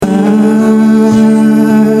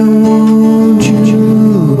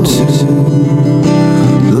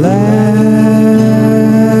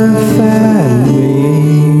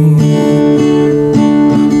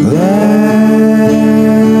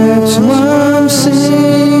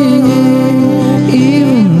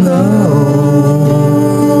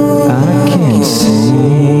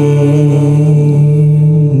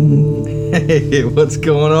What's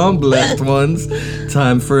going on, blessed ones?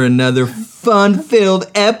 Time for another fun-filled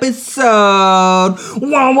episode.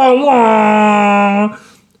 Wah, wah, wah.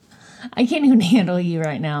 I can't even handle you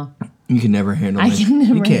right now. You can never handle me. I can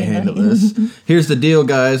never You can't handle this. Here's the deal,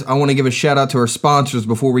 guys. I want to give a shout out to our sponsors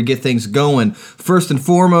before we get things going. First and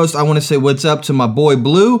foremost, I want to say what's up to my boy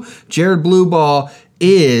Blue. Jared Blueball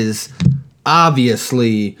is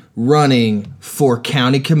obviously running for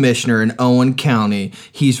county commissioner in Owen County.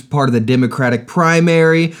 He's part of the Democratic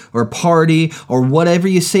primary or party or whatever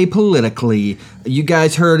you say politically. You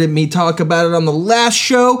guys heard me talk about it on the last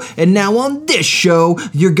show, and now on this show,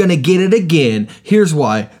 you're gonna get it again. Here's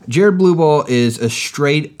why. Jared Blueball is a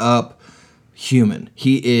straight up human.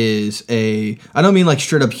 He is I don't mean like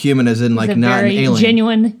straight up human as in like not an alien.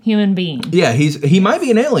 Genuine human being. Yeah, he might be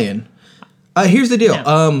an alien. Here's the deal.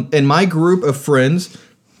 No. In my group of friends,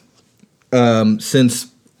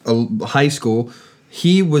 since high school,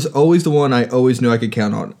 he was always the one I always knew I could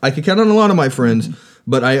count on. I could count on a lot of my friends,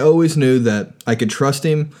 but I always knew that I could trust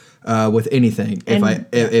him with anything.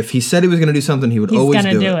 If he said he was going to do something, he would always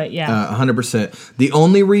do it. Yeah, 100%. The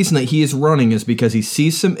only reason that he is running is because he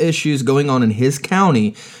sees some issues going on in his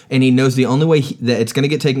county, and he knows the only way that it's going to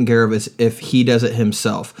get taken care of is if he does it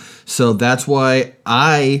himself. So that's why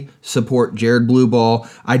I support Jared Blueball.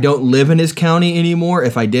 I don't live in his county anymore.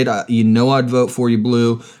 If I did, I'd vote for you,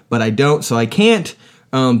 Blue, but I don't, so I can't.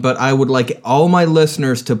 But I would like all my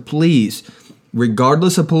listeners to please,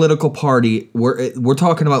 regardless of political party, we're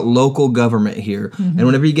talking about local government here. Mm-hmm. And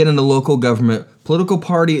whenever you get into local government, political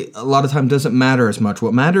party a lot of time doesn't matter as much.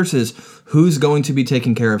 What matters is who's going to be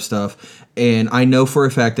taking care of stuff. And I know for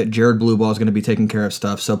a fact that Jared Blueball is going to be taking care of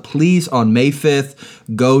stuff. So please, on May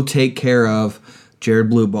 5th, go take care of Jared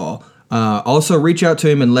Blueball. Also, reach out to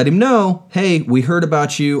him and let him know, hey, we heard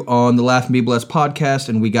about you on the Laugh and Be Blessed podcast,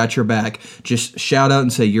 and we got your back. Just shout out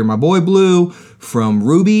and say, you're my boy Blue, from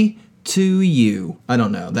Ruby to you. I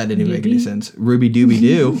don't know. That didn't even make any sense. Ruby Dooby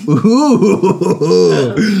Doo.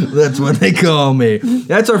 Ooh, that's what they call me.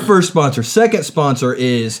 That's our first sponsor. Second sponsor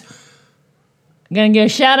is... I'm going to give a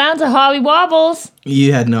shout out to Hobby Wobbles.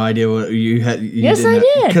 You had no idea what you had. Yes, I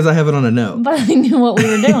did. Because I have it on a note. But I knew what we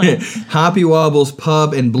were doing. Hoppy Wobbles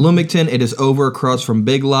Pub in Bloomington. It is over across from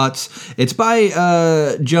Big Lots. It's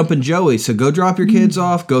by Jumpin' Joey. So go drop your kids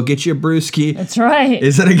off. Go get you a brewski. That's right.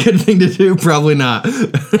 Is that a good thing to do? Probably not.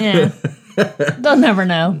 Yeah. They'll never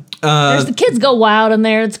know. The kids go wild in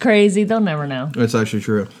there. It's crazy. They'll never know. That's actually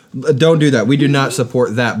true. Don't do that. We do not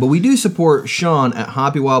support that. But we do support Sean at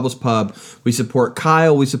Hoppy Wobbles Pub. We support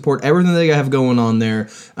Kyle. We support everything they have going on there.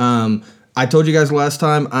 I told you guys last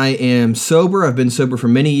time, I am sober. I've been sober for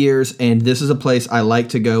many years, and this is a place I like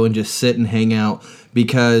to go and just sit and hang out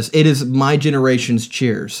because it is my generation's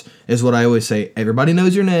Cheers, is what I always say. Everybody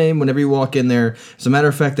knows your name whenever you walk in there. As a matter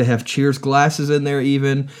of fact, they have Cheers glasses in there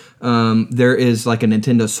even. There is like a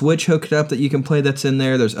Nintendo Switch hooked up that you can play that's in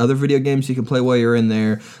there. There's other video games you can play while you're in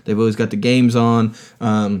there. They've always got the games on.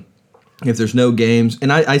 If there's no games,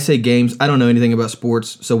 and I say games, I don't know anything about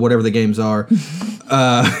sports, so whatever the games are,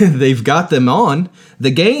 they've got them on.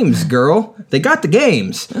 The games, girl, they got the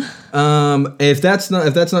games. If that's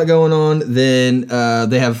not going on, then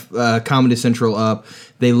they have Comedy Central up.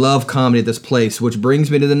 They love comedy at this place, which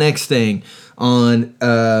brings me to the next thing. On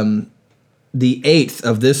the 8th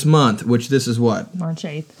of this month, which this is what? March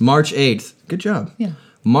 8th. March 8th. Good job. Yeah.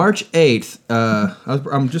 March 8th,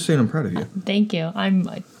 I'm just saying I'm proud of you. Thank you. I'm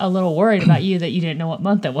a little worried about you that you didn't know what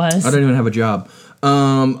month it was. I don't even have a job.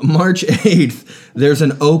 March 8th, there's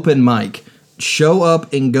an open mic. Show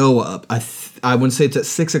up and go up. I would say it's at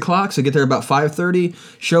 6 o'clock, so get there about 5:30.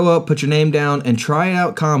 Show up, put your name down, and try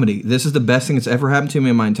out comedy. This is the best thing that's ever happened to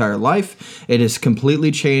me in my entire life. It has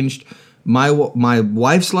completely changed my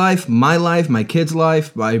wife's life, my kids'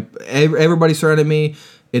 life, everybody surrounding me.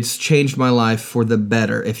 It's changed my life for the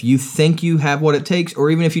better. If you think you have what it takes, or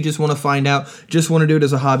even if you just want to find out, just want to do it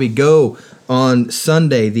as a hobby, go on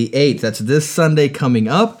Sunday, the 8th. That's this Sunday coming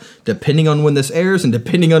up, depending on when this airs and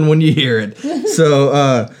depending on when you hear it.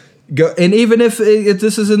 So, go. And even if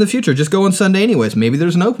this is in the future, just go on Sunday anyways. Maybe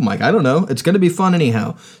there's an open mic. I don't know. It's going to be fun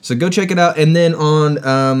anyhow. So go check it out. And then on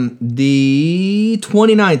the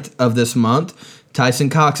 29th of this month, Tyson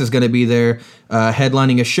Cox is going to be there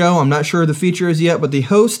headlining a show. I'm not sure who the feature is yet, but the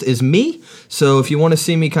host is me. So if you want to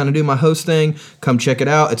see me kind of do my host thing, come check it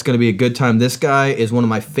out. It's going to be a good time. This guy is one of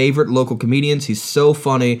my favorite local comedians. He's so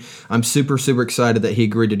funny. I'm super, super excited that he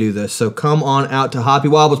agreed to do this. So come on out to Hoppy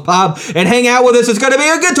Wobbles Pub and hang out with us. It's going to be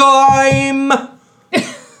a good time.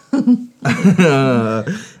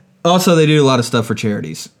 Also, they do a lot of stuff for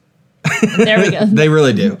charities. There we go. They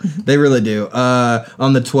really do. They really do.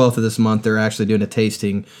 On the 12th of this month, they're actually doing a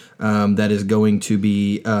tasting that is going to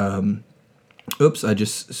be... oops, I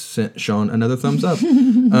just sent Sean another thumbs up. They're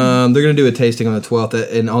going to do a tasting on the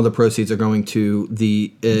 12th, and all the proceeds are going to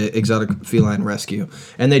the Exotic Feline Rescue.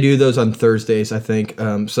 And they do those on Thursdays, I think.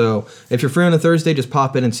 So if you're free on a Thursday, just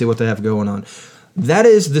pop in and see what they have going on. That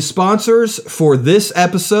is the sponsors for this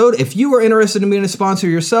episode. If you are interested in being a sponsor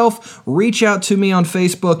yourself, reach out to me on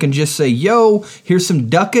Facebook and just say, yo, here's some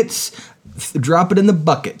ducats. Drop it in the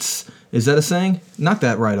buckets. Is that a saying? Knock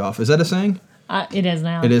that right off. Is that a saying? It is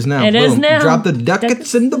now. It is now. It is now. Drop the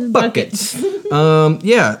ducats in the buckets.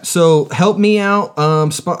 Yeah, so help me out.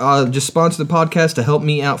 Just sponsor the podcast to help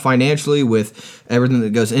me out financially with everything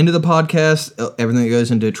that goes into the podcast, everything that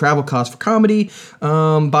goes into travel costs for comedy,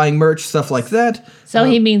 buying merch, stuff like that. So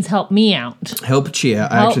he means help me out. Help Chia.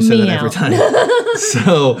 I actually say that every time.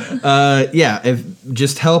 So, yeah, if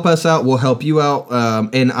just help us out, we'll help you out.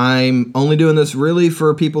 And I'm only doing this really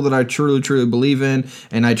for people that I truly, truly believe in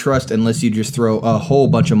and I trust, unless you just throw a whole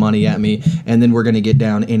bunch of money at me, and then we're going to get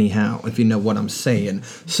down anyhow, if you know what I'm saying.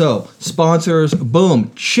 So, sponsors,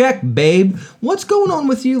 boom, check, babe. What's going on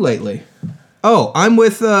with you lately? Oh, I'm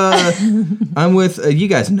with, you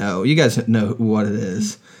guys know what it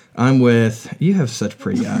is. I'm with, you have such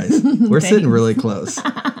pretty eyes. We're sitting really close.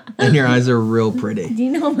 And your eyes are real pretty. Do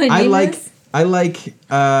you know what my name is? Yeah,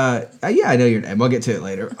 I know your name. I'll get to it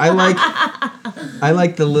later. I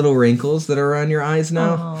like the little wrinkles that are around your eyes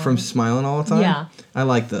now from smiling all the time. Yeah. I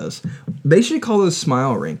like those. They should call those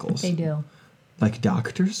smile wrinkles. They do. Like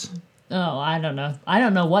doctors? Oh, I don't know. I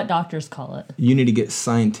don't know what doctors call it. You need to get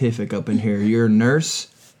scientific up in here. You're a nurse?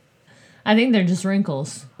 I think they're just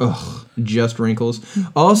wrinkles. Ugh, just wrinkles.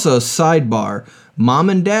 Also, sidebar. Mom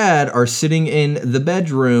and Dad are sitting in the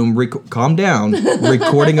bedroom, calm down,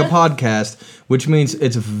 recording a podcast, which means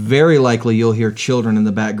it's very likely you'll hear children in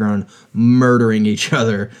the background murdering each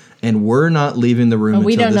other, and we're not leaving the room until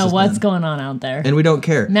we don't this know is what's done. going on out there. And we don't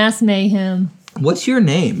care. Mass mayhem. What's your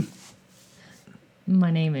name?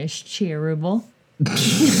 My name is Chia Rubel.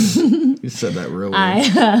 You said that real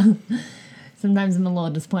weird. Sometimes I'm a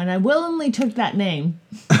little disappointed. I willingly took that name.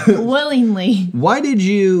 Willingly. Why did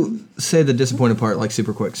you say the disappointed part like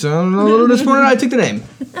super quick? So I'm a little disappointed I took the name.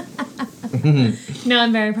 No,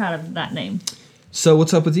 I'm very proud of that name. So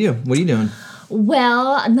what's up with you? What are you doing?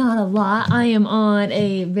 Well, not a lot. I am on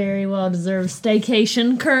a very well-deserved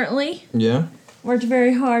staycation currently. Yeah? Worked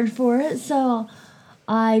very hard for it, so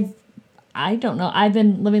I don't know. I've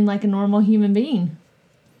been living like a normal human being.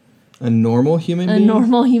 A normal human being? A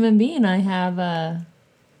normal human being. I have, I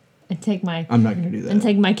take my... I'm not going to do that. And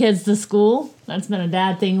take my kids to school. That's been a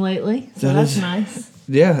dad thing lately, so that's nice.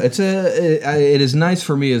 Yeah, it is nice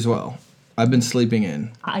for me as well. I've been sleeping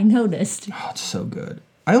in. I noticed. Oh, it's so good.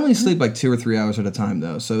 I only sleep like 2 or 3 hours at a time,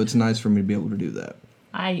 though, so it's nice for me to be able to do that.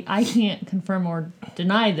 I can't confirm or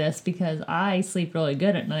deny this because I sleep really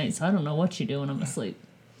good at night, so I don't know what you do when I'm asleep.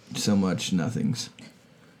 So much nothings.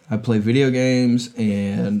 I play video games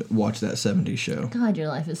and watch that 70s show. God, your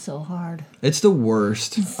life is so hard. It's the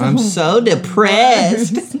worst. I'm so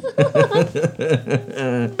depressed.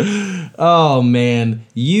 Oh, man.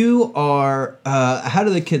 You are, how do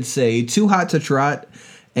the kids say, too hot to trot,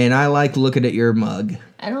 and I like looking at your mug.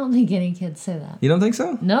 I don't think any kids say that. You don't think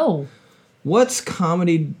so? No. What's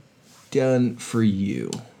comedy done for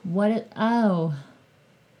you? Well,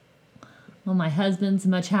 my husband's a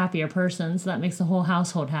much happier person, so that makes the whole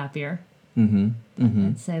household happier.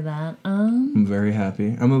 I'd say that. I'm very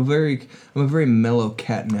happy. I'm a very mellow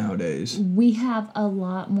cat nowadays. We have a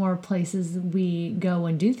lot more places we go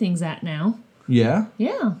and do things at now. Yeah?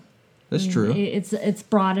 Yeah. That's true. It's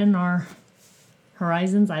broadened our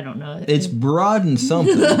horizons. I don't know. It's broadened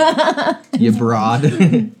something. You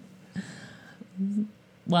broad.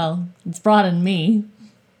 Well, it's broadened me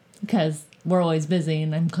because we're always busy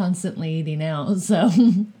and I'm constantly eating out, so.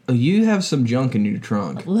 You have some junk in your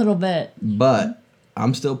trunk. A little bit. But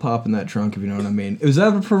I'm still popping that trunk, if you know what I mean. Is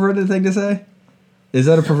that a perverted thing to say? Is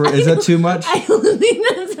that too much? I don't think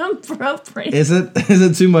that's appropriate. Is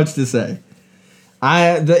it too much to say?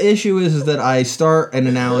 The issue is that I start an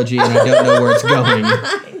analogy and I don't know where it's going.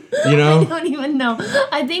 You know? I don't even know.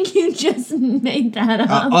 I think you just made that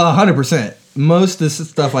up. 100%. Most of this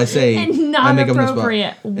stuff I say, and not I make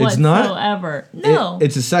appropriate up on the spot. whatsoever. No.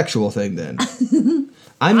 It's a sexual thing then.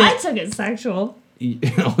 I took it sexual.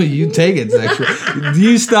 You take it sexual.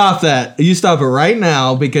 You stop that. You stop it right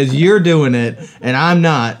now because you're doing it and I'm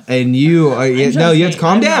not. And you are, you have to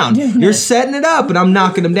calm down. You're setting it up and I'm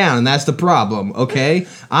knocking them down. And that's the problem, okay?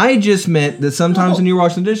 I just meant that sometimes when you're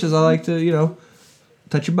washing the dishes, I like to,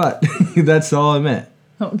 touch your butt. That's all I meant.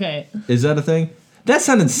 Okay. Is that a thing? That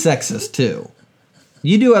sounded sexist too.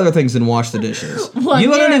 You do other things than wash the dishes. You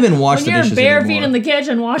don't even wash the dishes When you're bare anymore. feet in the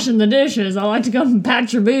kitchen washing the dishes, I like to come and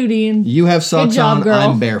pat your booty and. You have socks job, on. girl.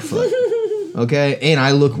 I'm barefoot. Okay, and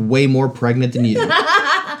I look way more pregnant than you.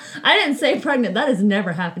 I didn't say pregnant. That is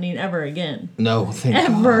never happening ever again. No, thank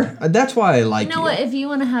Ever. God. That's why I like you. You know what? If you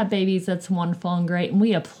want to have babies, that's wonderful and great, and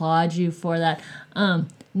we applaud you for that.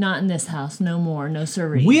 Not in this house. No more. No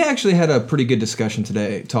siree. We actually had a pretty good discussion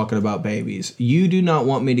today talking about babies. You do not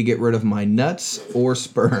want me to get rid of my nuts or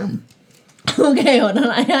sperm. Okay, hold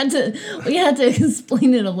on. We had to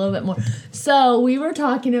explain it a little bit more. So we were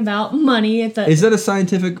talking about money at the. Is that a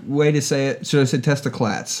scientific way to say it? Should I say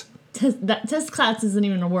testiclats? Testiclats isn't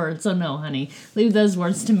even a word, so no, honey. Leave those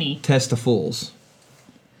words to me. Testifools.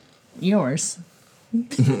 Yours.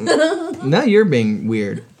 Now you're being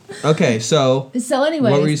weird. Okay, so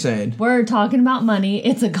Anyway, what were you saying? We're talking about money.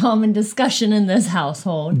 It's a common discussion in this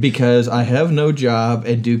household. Because I have no job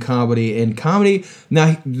and do comedy. And comedy,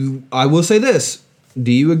 now, I will say this.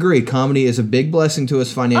 Do you agree? Comedy is a big blessing to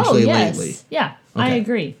us financially lately. Yeah, I Okay.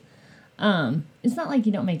 agree. It's not like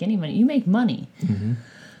you don't make any money. You make money. Mm-hmm.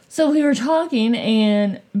 So we were talking,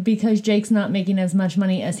 and because Jake's not making as much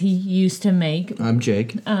money as he used to make, I'm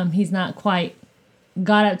Jake. he's not quite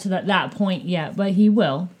got up to that point yet, but he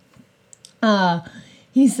will.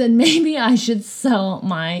 He said maybe I should sell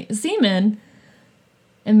my semen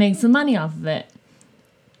and make some money off of it.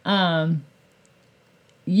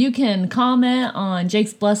 You can comment on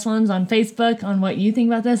Jake's Blessed Ones on Facebook on what you think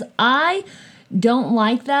about this. I don't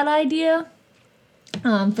like that idea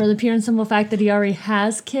for the pure and simple fact that he already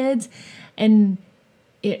has kids. And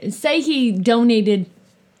say he donated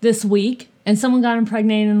this week and someone got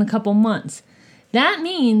impregnated in a couple months. That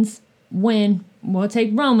means when, we'll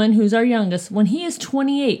take Roman, who's our youngest, when he is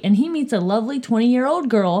 28 and he meets a lovely 20-year-old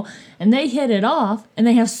girl and they hit it off and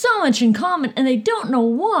they have so much in common and they don't know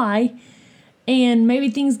why, and maybe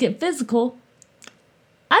things get physical,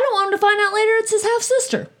 I don't want him to find out later it's his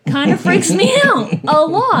half-sister. Kind of freaks me out a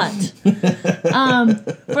lot.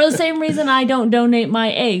 For the same reason I don't donate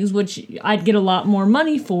my eggs, which I'd get a lot more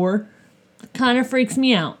money for, kind of freaks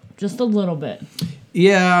me out just a little bit.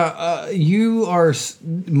 Yeah, you are.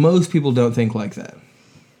 Most people don't think like that.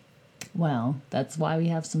 Well, that's why we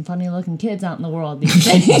have some funny looking kids out in the world these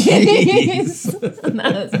days.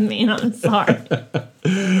 That was mean. I'm sorry.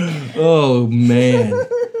 Oh, man.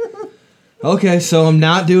 Okay, so I'm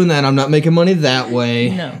not doing that. I'm not making money that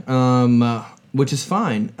way. No. Which is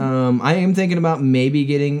fine. I am thinking about maybe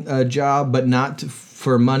getting a job, but not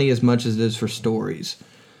for money as much as it is for stories.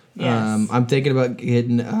 Yes. I'm thinking about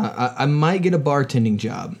getting. I might get a bartending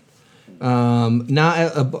job.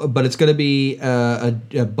 But it's going to be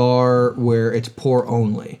a bar where it's pour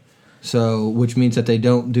only. So, which means that they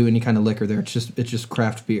don't do any kind of liquor there. It's just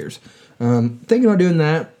craft beers. Thinking about doing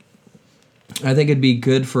that. I think it'd be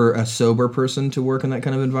good for a sober person to work in that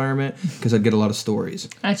kind of environment because I'd get a lot of stories.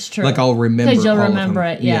 That's true. Like I'll remember. Because you'll all remember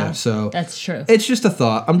of them. it. Yeah. So that's true. It's just a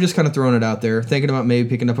thought. I'm just kind of throwing it out there, thinking about maybe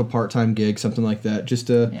picking up a part-time gig, something like that, just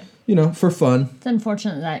to, for fun. It's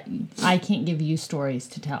unfortunate that I can't give you stories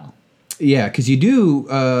to tell. Yeah, because you do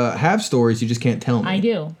have stories, you just can't tell me. I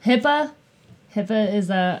do. HIPAA is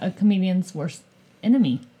a comedian's worst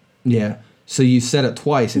enemy. Yeah. So you said it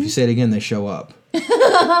twice. If you say it again, they show up.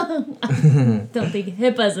 Don't think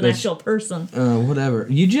HIPAA's an actual person. Whatever.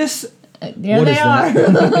 You just... There what they is are.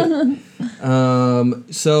 That?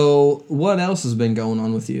 So what else has been going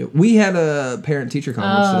on with you? We had a parent-teacher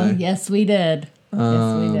conference today. Yes, we did.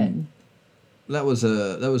 Yes, we did. That was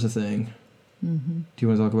a thing. Mm-hmm. Do you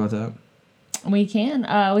want to talk about that? We can.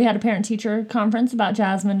 We had a parent-teacher conference about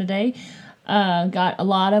Jasmine today. Got a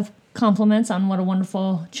lot of compliments on what a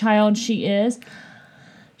wonderful child she is.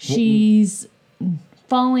 She's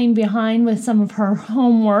falling behind with some of her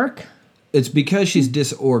homework. It's because she's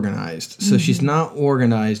disorganized. So she's not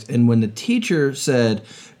organized. And when the teacher said,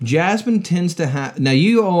 Jasmine tends to have... Now,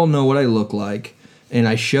 you all know what I look like. And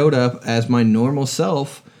I showed up as my normal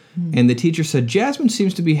self. And the teacher said, Jasmine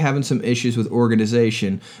seems to be having some issues with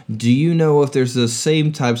organization. Do you know if there's the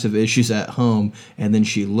same types of issues at home? And then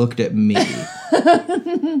she looked at me.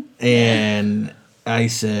 And I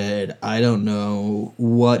said, I don't know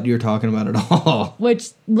what you're talking about at all. Which,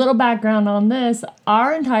 little background on this,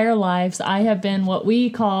 our entire lives, I have been what we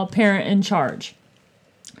call parent in charge.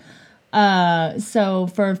 So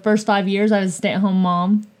for the first 5 years, I was a stay-at-home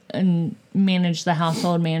mom and managed the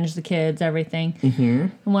household, managed the kids, everything. Mm-hmm.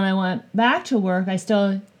 And when I went back to work, I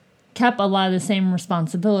still kept a lot of the same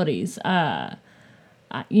responsibilities.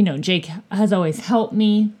 Jake has always helped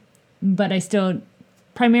me, but I still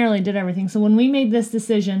primarily did everything. So when we made this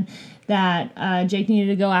decision that Jake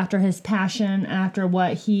needed to go after his passion, after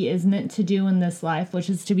what he is meant to do in this life, which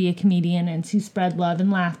is to be a comedian and to spread love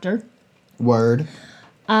and laughter. Word.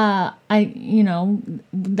 That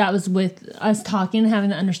was with us talking, having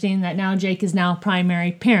the understanding that now Jake is now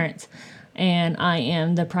primary parent and I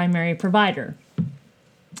am the primary provider.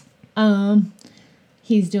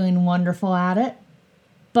 He's doing wonderful at it,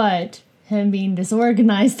 but him being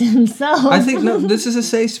disorganized himself. I think this is a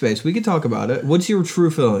safe space. We can talk about it. What's your true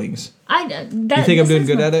feelings? You think I'm doing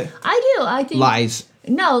good at it? I do. I think lies.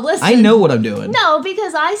 No, listen. I know what I'm doing. No,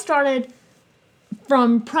 because I started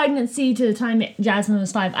from pregnancy to the time Jasmine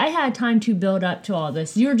was 5. I had time to build up to all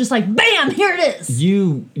this. You were just like, bam, here it is.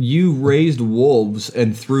 You raised wolves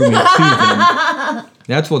and threw me to them.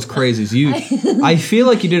 That's what's crazy. I feel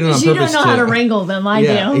like you did it on purpose. You don't know how to wrangle them. I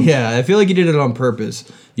do. Yeah, I feel like you did it on purpose.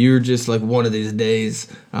 You were just like, one of these days,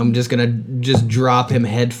 I'm just gonna drop him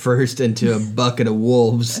head first into a bucket of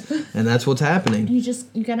wolves, and that's what's happening.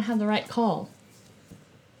 You gotta have the right call.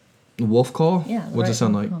 Wolf call? Yeah. What's it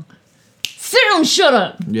sound like? Call. Sit down, shut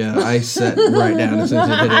up. Yeah, I sat right down as soon as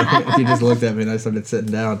he did it. He just looked at me and I started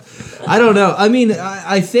sitting down. I don't know. I mean,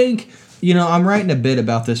 I think, I'm writing a bit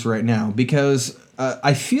about this right now because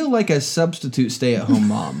I feel like a substitute stay-at-home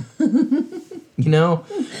mom.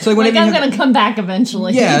 It's like whenever I'm going to come back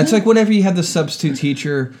eventually. Yeah, it's like whenever you have the substitute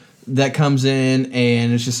teacher that comes in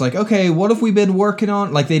and it's just like, okay, what have we been working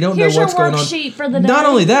on? Like, they don't know what's going on. Here's your worksheet for the day. Not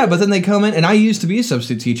only that, but then they come in, and I used to be a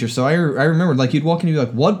substitute teacher, so I remember, like, you'd walk in and be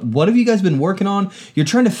like, what have you guys been working on? You're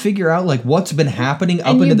trying to figure out, like, what's been happening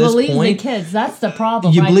up into this point. You believe the kids. That's the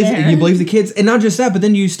problem You there. believe the kids. And not just that, but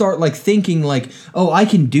then you start, like, thinking, like, oh, I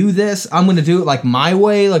can do this. I'm going to do it, like, my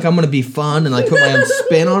way. Like, I'm going to be fun and, like, put my own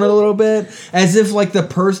spin on it a little bit. As if, like,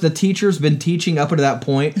 the teacher's been teaching up until that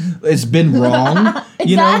point. It's been wrong.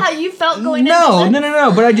 Is that how you felt going No.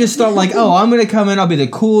 But I just thought like, oh, I'm gonna come in. I'll be the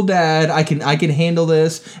cool dad. I can handle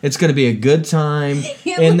this. It's gonna be a good time.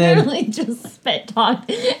 You literally just spit talked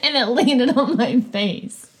and it landed on my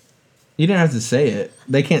face. You didn't have to say it.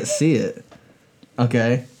 They can't see it.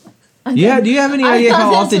 Okay. Yeah. Do you have any idea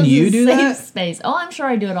how often you do that? Space. Oh, I'm sure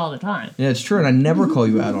I do it all the time. Yeah, it's true, and I never call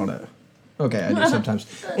you out on it. Okay, I do sometimes.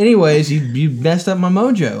 Anyways, you messed up my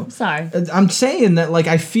mojo. Sorry. I'm saying that, like,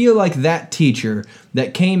 I feel like that teacher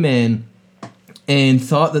that came in and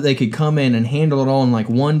thought that they could come in and handle it all in, like,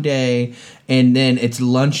 one day, and then it's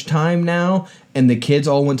lunchtime now, and the kids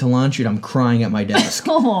all went to lunch, and I'm crying at my desk.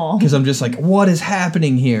 Because I'm just like, what is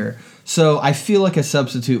happening here? So I feel like a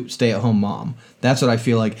substitute stay-at-home mom. That's what I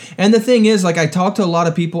feel like. And the thing is, like, I talk to a lot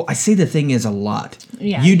of people. I say the thing is a lot.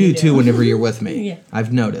 Yeah, you do too whenever you're with me. Yeah.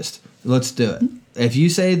 I've noticed. Let's do it. If you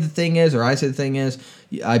say the thing is, or I say the thing is,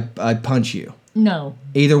 I punch you. No.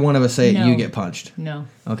 Either one of us say it, you get punched. No.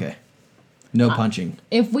 Okay. No punching.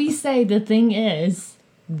 If we say the thing is,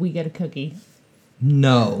 we get a cookie.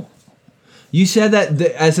 No. You said that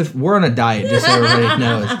as if we're on a diet, just so everybody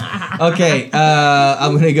knows. Okay,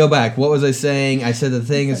 I'm going to go back. What was I saying? I said the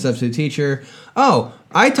thing is substitute teacher. Oh,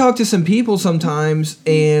 I talk to some people sometimes,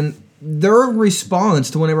 and their response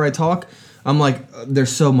to whenever I talk, I'm like,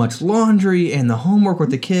 there's so much laundry and the homework with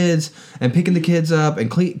the kids and picking the kids up and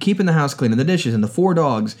keeping the house clean and the dishes and the 4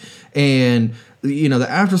 dogs and, the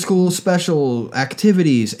after school special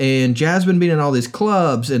activities and Jasmine being in all these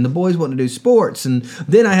clubs and the boys wanting to do sports and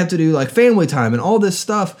then I have to do like family time and all this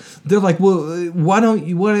stuff. They're like, well,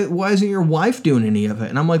 why isn't your wife doing any of it?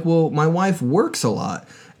 And I'm like, well, my wife works a lot.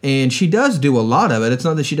 And she does do a lot of it. It's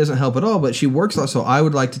not that she doesn't help at all, but she works a lot, so I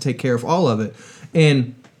would like to take care of all of it.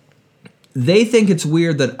 And they think it's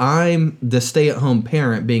weird that I'm the stay-at-home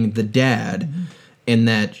parent, being the dad, and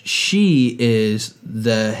that she is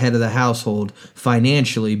the head of the household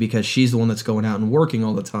financially because she's the one that's going out and working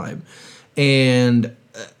all the time. And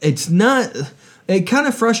it kind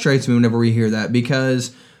of frustrates me whenever we hear that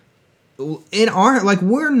because we're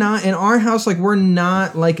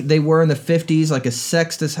not like they were in the 50s, like a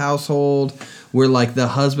sexist household where like the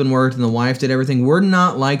husband worked and the wife did everything. We're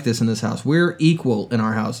not like this in this house. We're equal in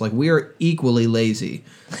our house. Like, we are equally lazy.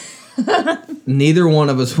 Neither one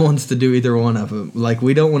of us wants to do either one of them. Like,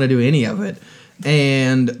 we don't want to do any of it.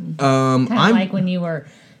 And I'm like when you were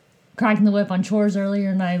cracking the whip on chores earlier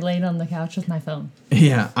and I laid on the couch with my phone.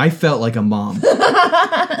 Yeah, I felt like a mom.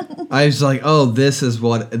 I was like, oh, this is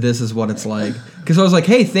what it's like. Because I was like,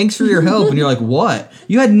 hey, thanks for your help. And you're like, what?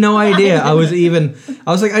 You had no idea. I was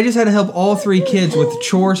like, I just had to help all 3 kids with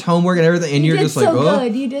chores, homework, and everything. And you're just like, oh.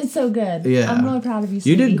 You did so good. Yeah. I'm really proud of you,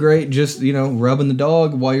 sweetie. You did great just, rubbing the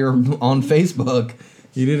dog while you're on Facebook.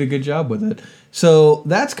 You did a good job with it. So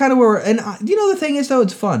that's kind of where, and the thing is, though,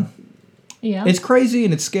 it's fun. Yeah. It's crazy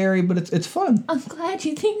and it's scary, but it's fun. I'm glad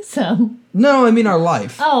you think so. No, I mean our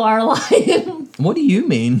life. Oh, our life. What do you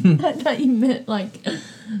mean? I thought you meant like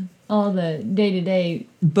all the day-to-day.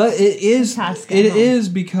 But it is. Task at It home. is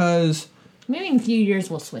because. Maybe in a few years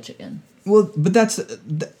we'll switch again. Well, but that's.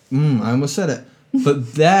 I almost said it.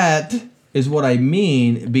 But that is what I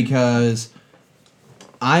mean because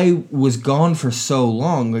I was gone for so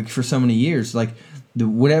long, like for so many years, like.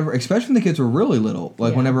 Whenever, especially when the kids were really little,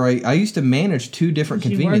 like Yeah. whenever I used to manage 2 different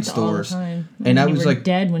You convenience worked all the stores, time. and I you was were like,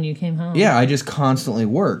 dead when you came home. yeah, I just constantly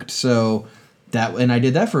worked. So and I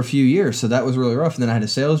did that for a few years. So that was really rough. And then I had a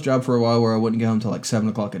sales job for a while where I wouldn't get home till like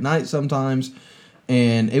 7:00 at night sometimes,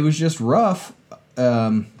 and it was just rough.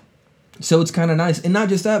 So it's kind of nice, and not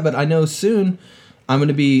just that, but I know soon I'm going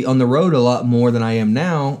to be on the road a lot more than I am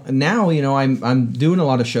now. And now, I'm doing a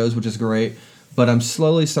lot of shows, which is great. But I'm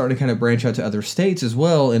slowly starting to kind of branch out to other states as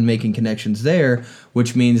well and making connections there,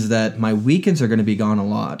 which means that my weekends are going to be gone a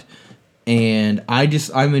lot. And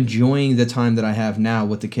I'm enjoying the time that I have now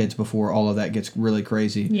with the kids before all of that gets really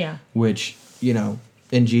crazy. Yeah. Which,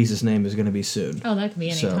 in Jesus' name is going to be soon. Oh, that could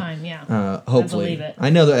be any time, yeah. Hopefully. I believe it. I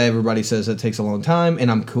know that everybody says it takes a long time, and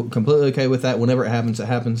I'm completely okay with that. Whenever it happens, it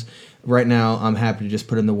happens. Right now, I'm happy to just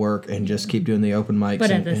put in the work and just keep doing the open mics. But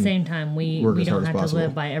at the same time, we work as don't hard as have to possible.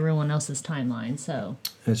 live by everyone else's timeline, so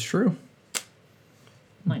It's true.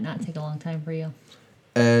 might not take a long time for you.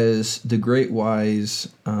 As the great wise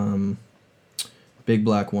Big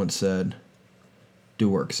Black once said, do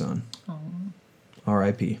work, son. Aw,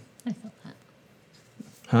 R.I.P. I feel that.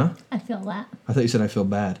 Huh? I feel that. I thought you said I feel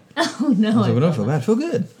bad. Oh, no. I was like, well, don't feel bad. I feel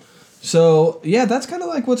good. So, yeah, that's kind of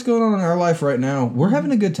like what's going on in our life right now. We're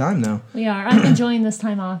having a good time, though. We are. I'm enjoying this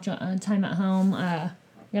time off, time at home.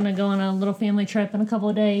 Going to go on a little family trip in a couple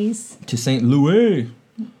of days. To St. Louis.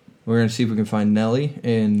 We're going to see if we can find Nellie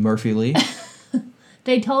and Murphy Lee.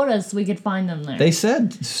 They told us we could find them there. They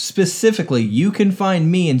said specifically, you can find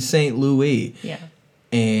me in St. Louis. Yeah.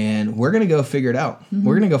 And we're going to go figure it out. Mm-hmm.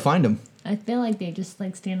 We're going to go find them. I feel like they just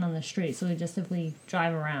stand on the street, so if we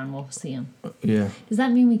drive around, we'll see them. Yeah. Does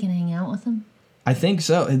that mean we can hang out with them? I think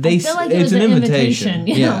so. I feel like it was an an invitation.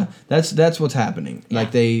 invitation, yeah. That's what's happening. Yeah.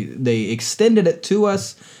 Like they extended it to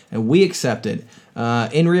us, and we accepted.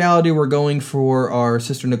 In reality, we're going for our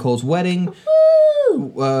sister Nicole's wedding.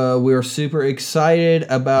 Woo! We're super excited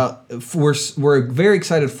about. We're very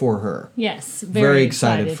excited for her. Yes, Very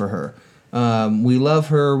excited for her. We love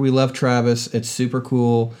her. We love Travis. It's super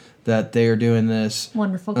cool that they are doing this.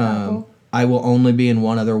 Wonderful couple. I will only be in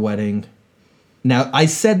one other wedding. Now, I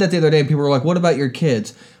said that the other day, and people were like, what about your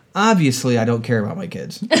kids? Obviously, I don't care about my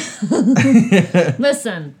kids.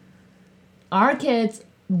 Listen, our kids,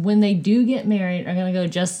 when they do get married, are going to go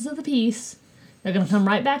justice of the peace. They're going to come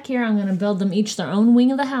right back here. I'm going to build them each their own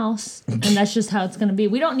wing of the house. And that's just how it's going to be.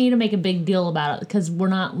 We don't need to make a big deal about it because we're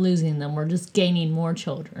not losing them. We're just gaining more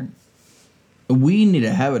children. We need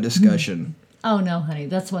to have a discussion. Oh, no, honey.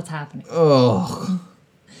 That's what's happening. Oh.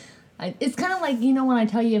 It's kind of like, when I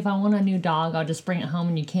tell you if I want a new dog, I'll just bring it home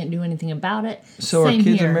and you can't do anything about it. So Same our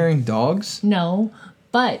kids here. are marrying dogs? No,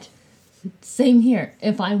 but same here.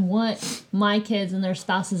 If I want my kids and their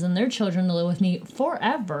spouses and their children to live with me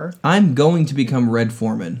forever, I'm going to become Red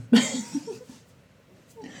Foreman.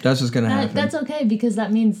 That's what's going to happen. that's okay because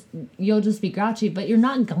that means you'll just be grouchy, but you're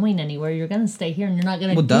not going anywhere. You're going to stay here and you're not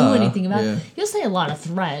going to do anything about it. You'll say a lot of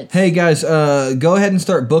threats. Hey guys, go ahead and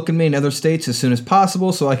start booking me in other states as soon as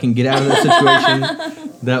possible so I can get out of this situation.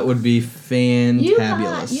 That would be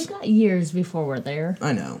fantabulous. You got years before we're there.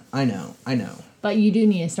 I know. But you do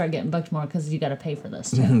need to start getting booked more because you got to pay for this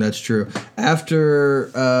too. That's true. After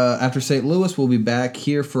St. Louis, we'll be back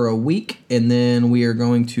here for a week, and then we are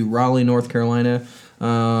going to Raleigh, North Carolina,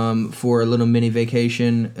 for a little mini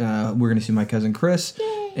vacation. We're going to see my cousin Chris,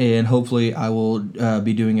 and hopefully I will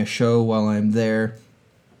be doing a show while I'm there.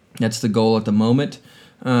 That's the goal at the moment.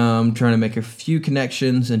 Trying to make a few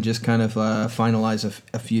connections and just kind of finalize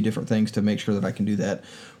a few different things to make sure that I can do that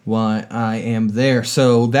while I am there.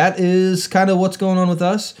 So that is kind of what's going on with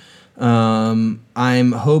us.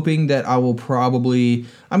 I'm hoping that I will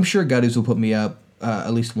I'm sure Guddies will put me up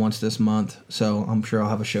at least once this month. So I'm sure I'll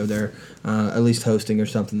have a show there, at least hosting or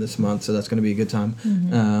something this month. So that's going to be a good time.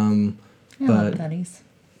 I love Guddies.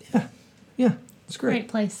 Yeah, it's great. Great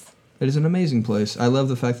place. It is an amazing place. I love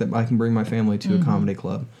the fact that I can bring my family to a comedy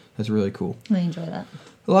club. That's really cool. I enjoy that.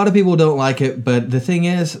 A lot of people don't like it, but the thing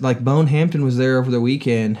is, like, Bone Hampton was there over the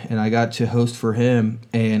weekend, and I got to host for him.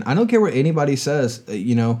 And I don't care what anybody says,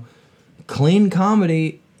 clean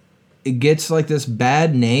comedy, it gets, like, this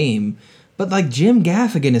bad name. But like Jim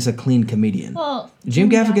Gaffigan is a clean comedian. Well, Jim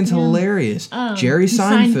Gaffigan's hilarious. Jerry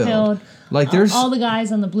Seinfeld. Like there's all the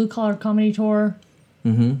guys on the Blue Collar Comedy Tour.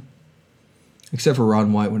 Except for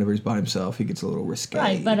Ron White, whenever he's by himself, he gets a little risque.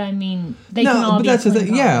 Right, but I mean, they can all be that's clean the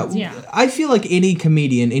thing. Yeah, I feel like any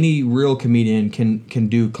comedian, any real comedian, can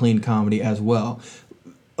do clean comedy as well.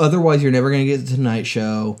 Otherwise, you're never going to get the Tonight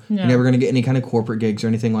Show. No. You're never going to get any kind of corporate gigs or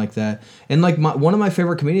anything like that. And like one of my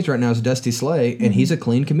favorite comedians right now is Dusty Slay, and he's a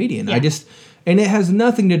clean comedian. Yeah. And it has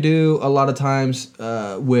nothing to do a lot of times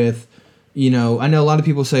with. I know a lot of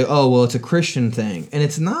people say, oh, well, it's a Christian thing. And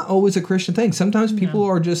it's not always a Christian thing. Sometimes people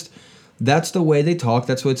are just, that's the way they talk.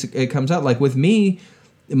 That's what it comes out. Like with me,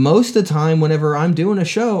 most of the time, whenever I'm doing a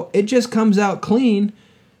show, it just comes out clean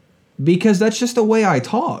because that's just the way I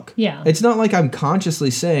talk. Yeah. It's not like I'm consciously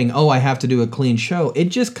saying, oh, I have to do a clean show. It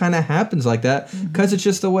just kind of happens like that because it's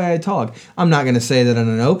just the way I talk. I'm not going to say that on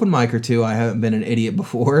an open mic or two I haven't been an idiot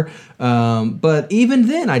before. But even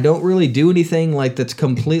then, I don't really do anything like that's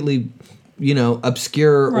completely...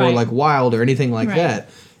 obscure or like wild or anything like that.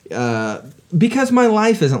 Because my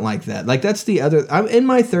life isn't like that. Like that's I'm in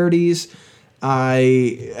my 30s.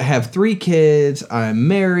 I have 3 kids. I'm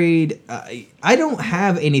married. I don't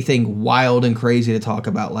have anything wild and crazy to talk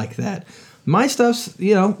about like that. My stuff's,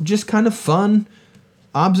 just kind of fun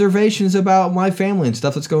observations about my family and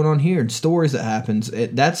stuff that's going on here and stories that happens.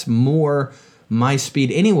 That's more my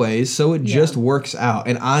speed anyways. So it just works out.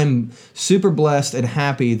 And I'm super blessed and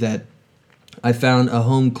happy that I found a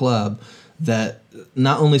home club that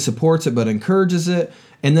not only supports it but encourages it,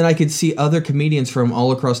 and then I could see other comedians from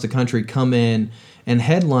all across the country come in and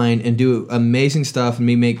headline and do amazing stuff, and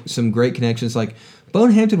me make some great connections. Like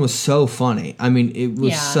Bone Hampton was so funny. I mean, it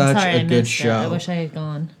was such a good show. I wish I had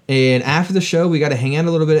gone. And after the show, we got to hang out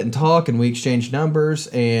a little bit and talk, and we exchanged numbers.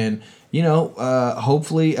 And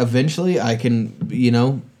hopefully, eventually, I can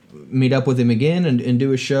meet up with him again and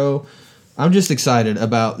do a show. I'm just excited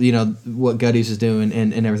about, what Gutties is doing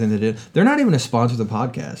and everything they do. They're not even a sponsor of the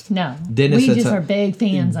podcast. No. We just are big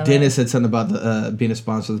fans of it. Dennis said something about being a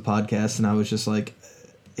sponsor of the podcast, and I was just like,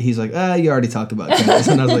 he's like, you already talked about Gutties.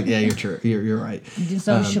 And I was like, yeah, you're true. You're right.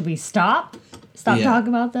 So should we stop talking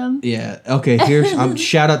about them? Yeah. Okay, here's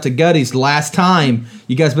shout out to Gutties. Last time.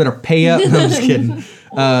 You guys better pay up. No, I'm just kidding.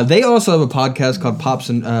 They also have a podcast called Pops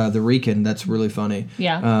and the Rican that's really funny.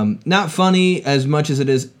 Yeah. Not funny as much as it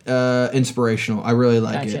is inspirational. I really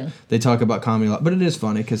like it. They talk about comedy a lot, but it is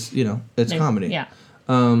funny because, it's comedy. Yeah.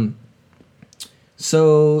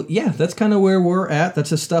 So, yeah, that's kind of where we're at. That's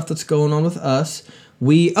the stuff that's going on with us.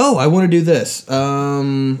 I want to do this.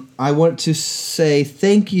 I want to say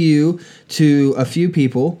thank you to a few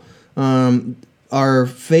people. Our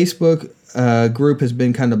Facebook group has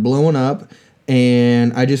been kind of blowing up.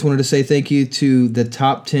 And I just wanted to say thank you to the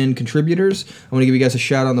top 10 contributors. I want to give you guys a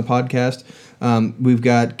shout out on the podcast. We've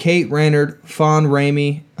got Kate Rannard, Fawn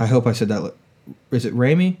Ramey. I hope I said that. Is it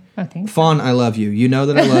Ramey? I think so. Fawn, I love you. You know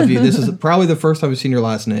that I love you. This is probably the first time I've seen your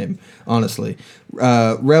last name, honestly.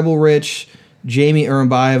 Rebel Rich, Jamie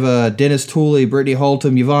Urambaeva, Dennis Tooley, Brittany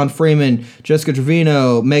Holtum, Yvonne Freeman, Jessica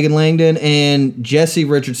Trevino, Megan Langdon, and Jesse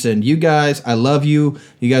Richardson. You guys, I love you.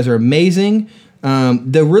 You guys are amazing.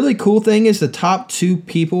 The really cool thing is the top 2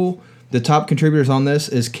 people, the top contributors on this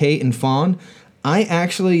is Kate and Fawn. I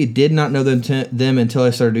actually did not know them until I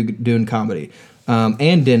started doing comedy.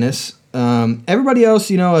 And Dennis. Everybody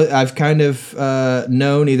else, I've kind of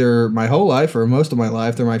known either my whole life or most of my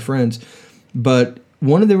life. They're my friends. But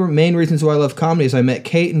one of the main reasons why I love comedy is I met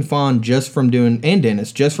Kate and Fawn and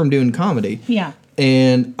Dennis just from doing comedy. Yeah.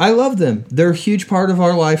 And I love them. They're a huge part of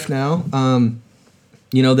our life now.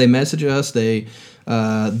 They message us. They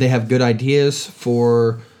have good ideas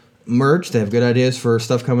for merch. They have good ideas for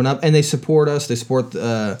stuff coming up, and they support us. They support.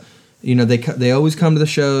 They always come to the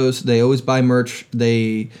shows. They always buy merch.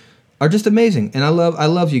 They are just amazing, and I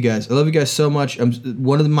love you guys. I love you guys so much.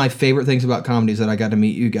 One of my favorite things about comedy is that I got to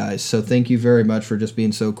meet you guys. So thank you very much for just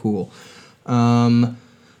being so cool. You got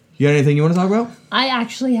anything you want to talk about? I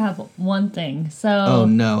actually have one thing. So. Oh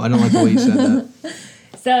no, I don't like the way you said that.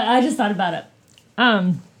 So I just thought about it.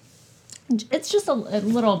 It's just a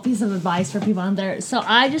little piece of advice for people out there. So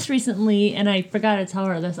I just recently, and I forgot to tell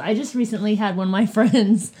her this, I just recently had one of my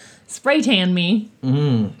friends spray tan me.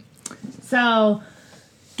 Mm. So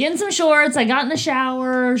getting some shorts, I got in the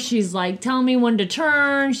shower, she's like telling me when to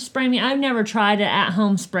turn, she's spraying me. I've never tried it at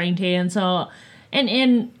home spray tan, so, and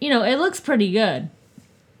it looks pretty good.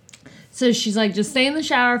 So she's like, just stay in the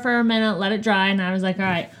shower for a minute, let it dry, and I was like, all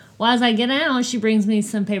right. Well, as I get out, she brings me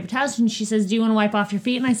some paper towels, and she says, do you want to wipe off your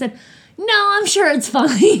feet? And I said, no, I'm sure it's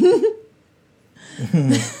fine.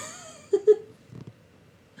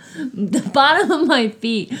 The bottom of my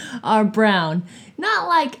feet are brown. Not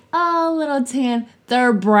like a little tan.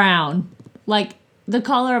 They're brown. Like the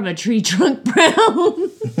color of a tree trunk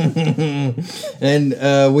brown.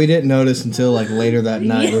 And we didn't notice until like later that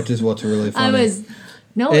night, which is what's really funny.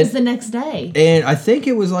 It was the next day. And I think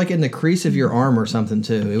it was like in the crease of your arm or something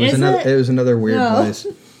too. It was it was another weird place.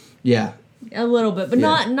 Yeah. A little bit, but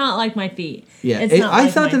not like my feet. Yeah, I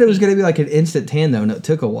thought that it was going to be like an instant tan though, and it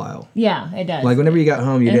took a while. Yeah, it does. Like whenever you got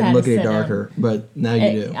home, you didn't look any darker, but now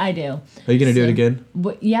you do. I do. Are you going to do it again?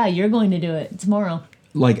 Yeah, you're going to do it tomorrow.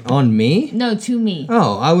 Like on me? No, to me.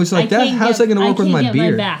 Oh, I was like, how's that going to work with my beard? I can't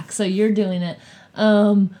get my back, so you're doing it.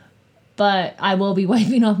 But I will be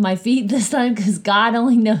wiping off my feet this time because God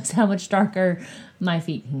only knows how much darker my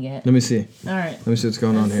feet can get. Let me see. All right. Let me see what's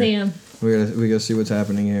going on here. See him. We gotta see what's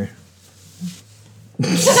happening here. You're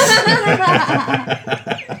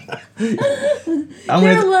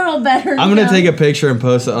a little better. I'm gonna take a picture and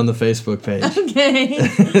post it on the Facebook page. Okay.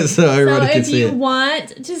 so everybody can see it. If you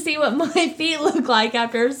want to see what my feet look like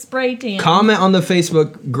after a spray tan, comment on the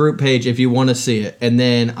Facebook group page if you want to see it, and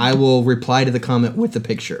then I will reply to the comment with the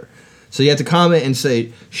picture. So you have to comment and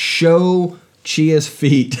say, "Show Chia's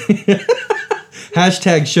feet."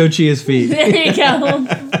 Hashtag show Chia's feet. There you go.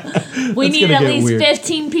 We need at least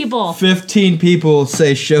 15 people. 15 people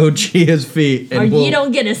say show Chia's feet. And you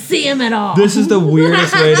don't get to see them at all. This is the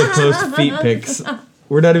weirdest way to post feet pics.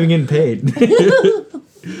 We're not even getting paid.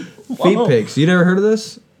 Feet pics. You never heard of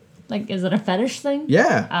this? Like, is it a fetish thing?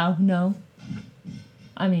 Yeah. Oh, no.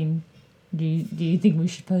 I mean, do you think we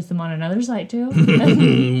should post them on another site too?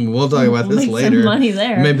 We'll talk about this later. Some money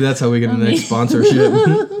there. Maybe that's how we get the next sponsorship.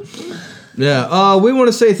 Yeah, we want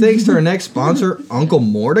to say thanks to our next sponsor, Uncle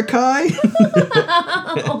Mordecai.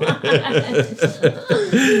 I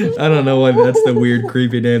don't know why that's the weird,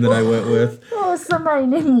 creepy name that I went with. Oh, somebody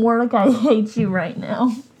named Mordecai hates you right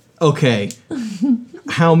now. Okay.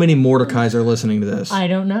 How many Mordecais are listening to this? I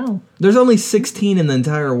don't know. There's only 16 in the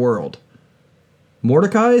entire world.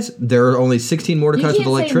 Mordecais? There are only 16 Mordecais with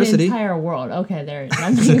electricity. You can't say the entire world. Okay, there.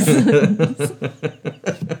 That makes sense.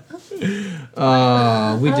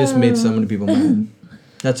 We just made so many people mad.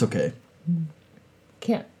 That's okay.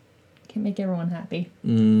 Can't make everyone happy.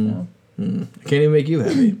 So. Can't even make you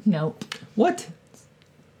happy. Nope. What?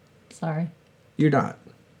 Sorry. You're not.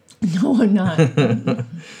 No, I'm not.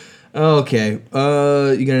 Okay. You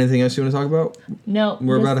got anything else you want to talk about? No.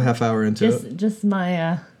 We're about a half hour into it. Just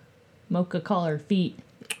my mocha-colored feet.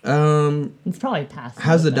 It's probably past.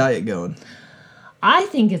 How's the diet going? I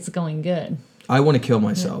think it's going good. I want to kill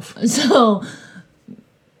myself. So,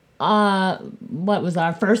 what was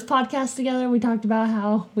our first podcast together? We talked about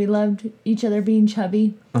how we loved each other being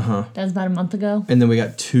chubby. Uh-huh. That was about a month ago. And then we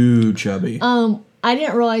got too chubby. I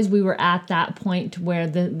didn't realize we were at that point where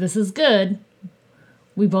this is good.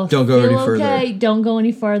 We both don't go feel any further. Okay, don't go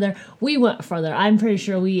any further. We went further. I'm pretty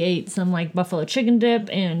sure we ate some like buffalo chicken dip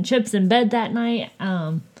and chips in bed that night.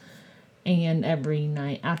 And every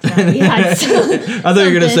night after that we had I thought you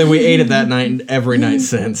were going to say we ate it that night and every night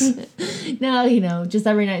since. No, just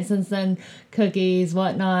every night since then. Cookies,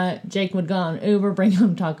 whatnot. Jake would go on Uber, bring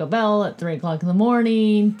home Taco Bell at 3 o'clock in the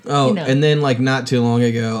morning. Oh, and then like not too long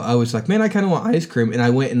ago, I was like, man, I kind of want ice cream. And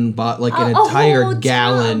I went and bought like an entire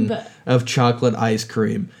gallon of chocolate ice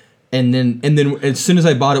cream. And then as soon as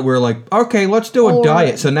I bought it, we were like, okay, let's do a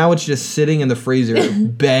diet. So now it's just sitting in the freezer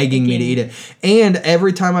begging me to eat it. And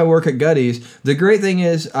every time I work at Gutty's, the great thing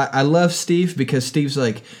is I love Steve because Steve's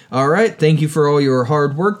like, all right, thank you for all your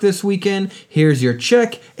hard work this weekend. Here's your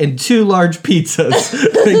check and 2 large pizzas.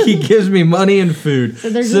 Like he gives me money and food. So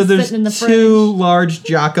there's 2 large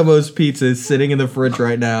Giacomo's pizzas sitting in the fridge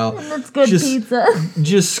right now. That's good pizza.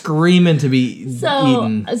 Just screaming to be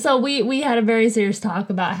eaten. So we had a very serious talk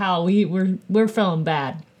about how we're feeling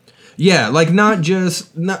bad. Yeah, like not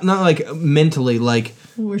like mentally, like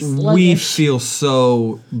we feel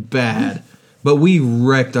so bad, but we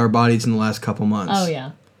wrecked our bodies in the last couple months. Oh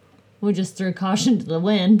yeah, we just threw caution to the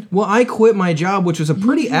wind. Well, I quit my job, which was a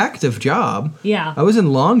pretty active job. Yeah, I was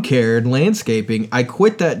in lawn care and landscaping. I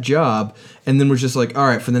quit that job and then was just like, all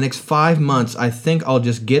right, for the next 5 months, I think I'll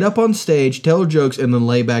just get up on stage, tell jokes, and then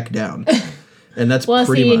lay back down. And that's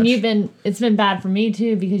pretty much. And it's been bad for me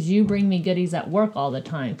too because you bring me goodies at work all the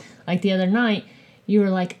time. Like the other night, you were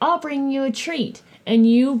like, "I'll bring you a treat," and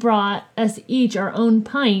you brought us each our own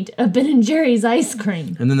pint of Ben & Jerry's ice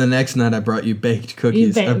cream. And then the next night, I brought you baked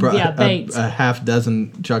cookies. I brought baked. a half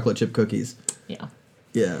dozen chocolate chip cookies. Yeah.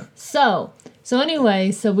 Yeah. So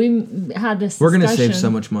anyway, we had this. We're gonna save so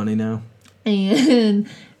much money now. And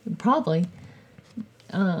probably.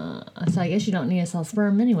 So I guess you don't need to sell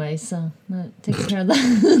sperm anyway, so that takes care of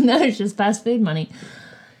that. That is just fast food money.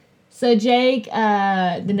 So Jake,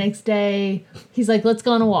 the next day, he's like, let's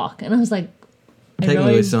go on a walk. And I was like,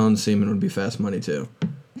 Technically, selling semen would be fast money, too.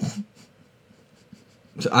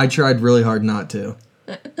 So I tried really hard not to.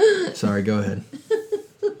 Sorry, go ahead.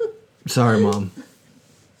 Sorry, Mom.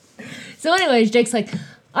 So anyways, Jake's like,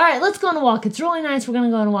 all right, let's go on a walk. It's really nice. We're going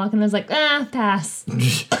to go on a walk. And I was like, pass.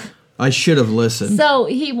 I should have listened. So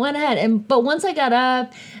he went ahead. But once I got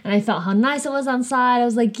up and I felt how nice it was outside, I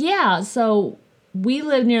was like, yeah. So we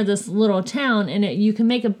live near this little town, and you can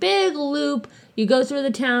make a big loop. You go through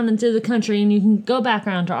the town and through the country, and you can go back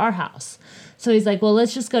around to our house. So he's like, well,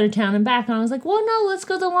 let's just go to town and back. And I was like, well, no, let's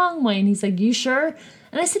go the long way. And he's like, you sure?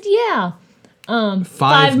 And I said, yeah.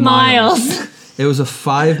 5 miles. It was a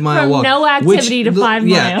 5-mile walk. From no activity to 5 miles.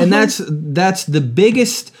 Yeah, and that's the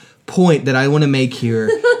biggest point that I want to make here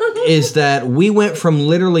is that we went from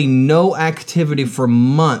literally no activity for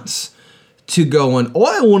months to going, oh,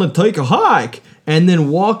 I want to take a hike, and then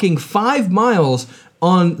walking 5 miles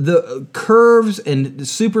on the curves and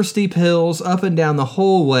super steep hills up and down the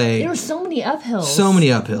whole way. There were so many uphills. So many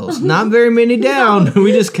uphills. Not very many down. No,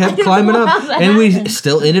 we just kept climbing up. And we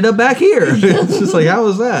still ended up back here. It's just like, how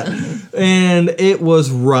was that? And it was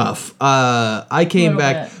rough. I came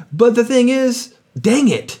back. Bit. But the thing is, dang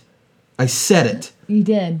it. I said it. You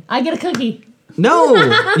did. I get a cookie. No.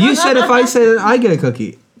 You said if I said it, I get a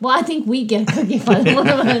cookie. Well, I think we get a cookie if one of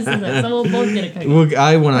us says it. So we'll both get a cookie. Well,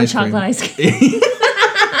 I want ice cream. Chocolate ice cream.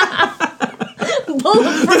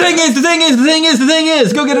 The thing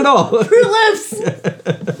is, go get it all. Fruit Loops.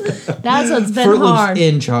 That's what's been Fruit hard. Loops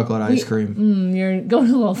in chocolate ice cream. You're going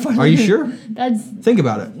a little further. Are you sure? Think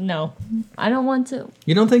about it. No, I don't want to.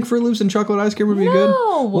 You don't think Fruit Loops and chocolate ice cream would be good?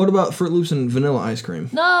 No. What about Fruit Loops and vanilla ice cream?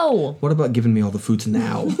 No. What about giving me all the foods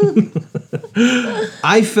now?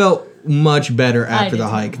 I felt much better after the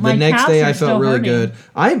hike. My the next day I felt really hurting.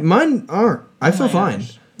 good. Mine aren't. I feel fine.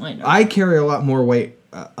 I know. I carry a lot more weight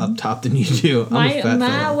up top than you do. I'm a fat my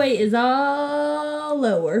fella. weight is all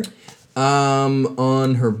lower.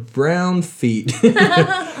 On her brown feet.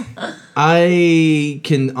 I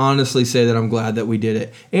can honestly say that I'm glad that we did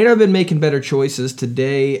it. And I've been making better choices.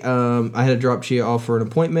 Today, I had to drop Chia off for an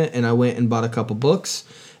appointment, and I went and bought a couple books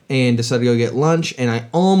and decided to go get lunch, and I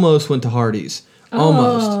almost went to Hardee's.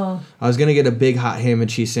 Almost. Oh. I was going to get a big hot ham and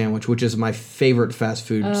cheese sandwich, which is my favorite fast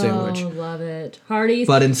food sandwich. Oh, love it. Hardee's.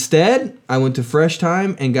 But instead, I went to Fresh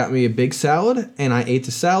Time and got me a big salad, and I ate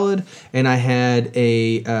the salad, and I had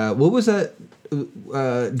a, what was that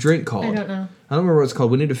drink called? I don't know. I don't remember what it's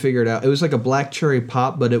called. We need to figure it out. It was like a black cherry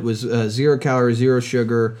pop, but it was 0 calories, 0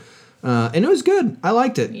 sugar, and it was good. I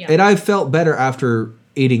liked it. Yeah. And I felt better after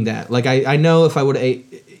eating that. Like, I know if I would have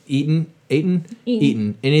eaten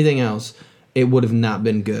anything else, it would have not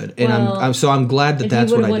been good. And Well, I'm glad that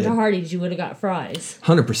that's what I did. If you would have went to Hardee's, you would have got fries.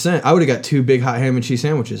 100%. I would have got 2 big hot ham and cheese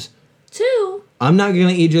sandwiches. 2? I'm not going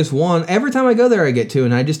to eat just 1. Every time I go there, I get 2,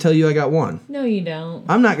 and I just tell you I got 1. No, you don't.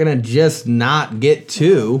 I'm not going to just not get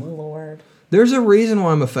 2. Oh, Lord. There's a reason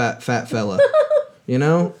why I'm a fat fella. You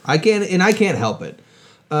know? I can't help it.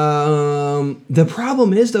 The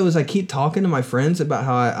problem is, though, is I keep talking to my friends about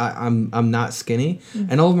how I'm not skinny,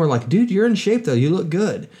 and all of them are like, dude, you're in shape, though. You look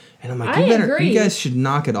good. And I'm like, you guys should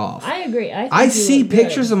knock it off. I agree. I see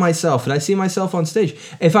pictures of myself, and I see myself on stage.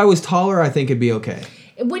 If I was taller, I think it'd be okay.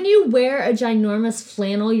 When you wear a ginormous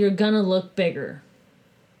flannel, you're gonna look bigger.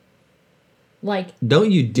 Like,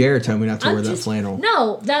 don't you dare tell me not to wear that flannel.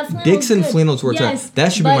 No, that flannel. Dixon flannels worth it.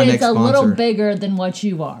 That should be my next sponsor. But it's a little bigger than what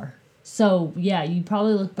you are. So yeah, you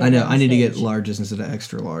probably look better. I know. I need to get larges instead of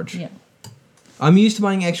extra large. Yeah. I'm used to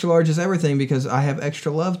buying extra large as everything because I have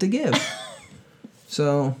extra love to give.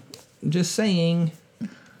 So, just saying.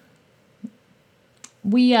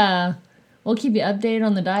 We'll keep you updated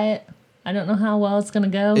on the diet. I don't know how well it's gonna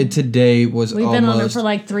go. Today was We've been on it for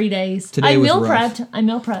like 3 days. Today was rough. I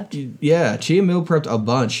meal prepped. Yeah, Chia meal prepped a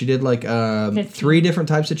bunch. She did like 3 different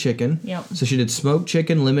types of chicken. Yep. So she did smoked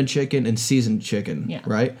chicken, lemon chicken, and seasoned chicken. Yeah.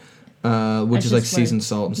 Right? Which is like seasoned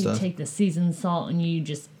salt and stuff. You take the seasoned salt and you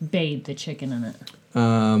just bathe the chicken in it.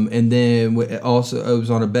 And then also it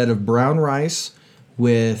was on a bed of brown rice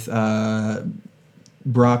with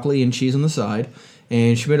broccoli and cheese on the side.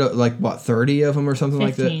 And she made 30 of them or something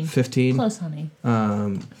 15. like that. 15. Close, honey.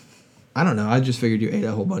 I don't know. I just figured you ate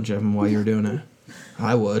a whole bunch of them while you were doing it.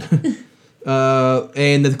 I would.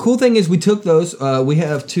 And the cool thing is we took those. We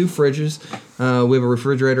have 2 fridges. We have a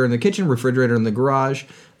refrigerator in the kitchen, refrigerator in the garage.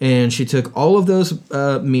 And she took all of those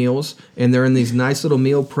meals, and they're in these nice little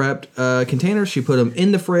meal prepped containers. She put them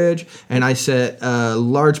in the fridge, and I set a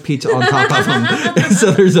large pizza on top of them.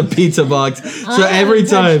 So there's a pizza box. So every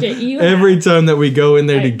time that we go in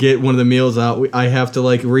there to get one of the meals out, I have to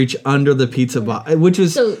like reach under the pizza box, which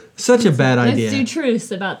is such a bad idea. Let's do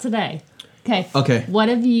truths about today. Okay. What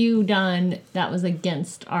have you done that was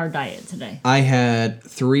against our diet today? I had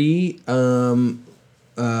 3 Girl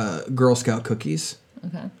Scout cookies.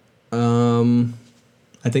 Okay.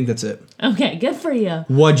 I think that's it. Okay, good for you.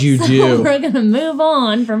 What'd you do? We're gonna move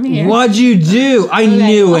on from here. What'd you do? I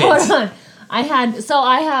knew it. Hold on. I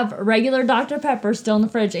have regular Dr. Pepper still in the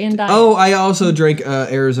fridge and diet. Oh, I also drank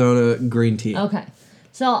Arizona green tea. Okay.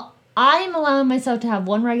 So I'm allowing myself to have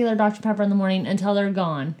 1 regular Dr. Pepper in the morning until they're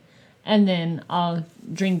gone. And then I'll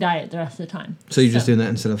drink diet the rest of the time. So you're just doing that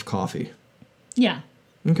instead of coffee? Yeah.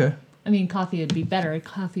 Okay. I mean, coffee would be better.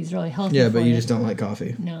 Coffee's really healthy. Yeah, but you just don't like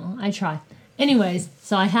coffee. No, I try. Anyways,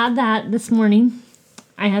 so I had that this morning.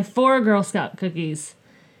 I had 4 Girl Scout cookies.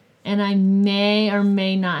 And I may or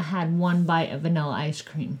may not had 1 bite of vanilla ice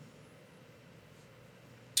cream.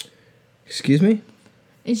 Excuse me?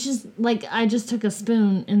 It's just like I just took a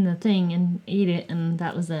spoon in the thing and ate it, and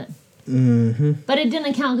that was it. Mm-hmm. But it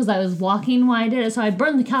didn't count because I was walking while I did it, so I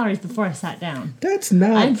burned the calories before I sat down. That's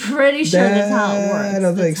not... I'm pretty sure that's how it works. I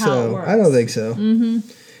don't think so. I don't think so. Mm-hmm.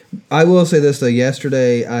 I will say this, though.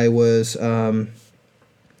 Yesterday, I was...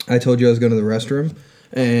 I told you I was going to the restroom,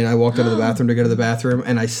 and I walked out of the bathroom to go to the bathroom,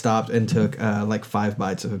 and I stopped and took like 5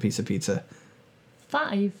 bites of a piece of pizza.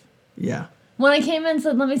 5? Yeah. When I came in and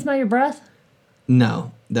said, "Let me smell your breath"?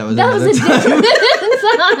 No. That was a different time.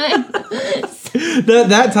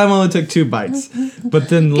 That time only took 2 bites, but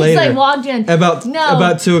then later, I walked in about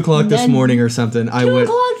 2:00 this morning or something.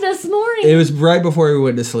 2:00 this morning. It was right before we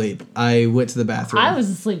went to sleep. I went to the bathroom. I was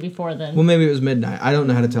asleep before then. Well, maybe it was midnight. I don't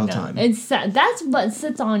know how to tell time. That's what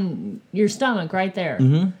sits on your stomach right there.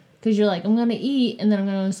 Because you're like, I'm gonna eat and then I'm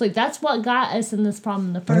gonna go to sleep. That's what got us in this problem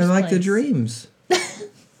in the first place. But I like the dreams.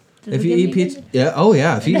 If you eat pizza,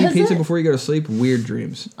 if you eat pizza before you go to sleep, weird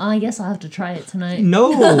dreams. I guess I'll have to try it tonight.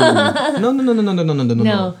 No, no,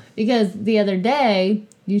 No, because the other day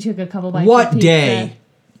you took a couple bites. What day?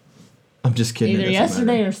 I'm just kidding. Either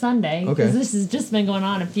yesterday or Sunday. Okay. Because this has just been going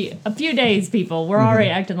on a few days. People, we're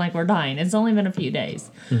already acting like we're dying. It's only been a few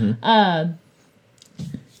days.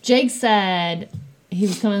 Jake said he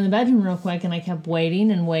was coming in the bedroom real quick, and I kept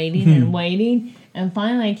waiting and waiting and waiting. And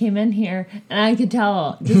finally I came in here, and I could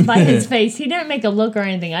tell just by his face. He didn't make a look or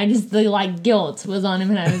anything. The guilt was on him,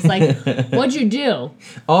 and I was like, "What'd you do?"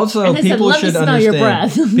 Also, people should understand. Your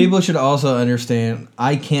breath. People should also understand.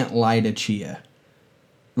 I can't lie to Chia.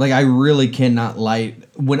 Like, I really cannot lie.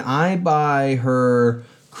 When I buy her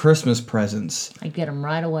Christmas presents, I get them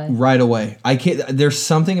right away. Right away. I can't. There's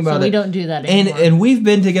something about it. So we don't do that anymore. And we've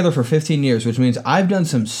been together for 15 years, which means I've done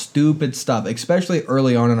some stupid stuff, especially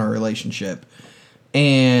early on in our relationship.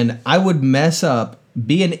 And I would mess up,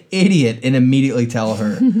 be an idiot, and immediately tell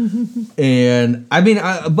her. And I mean,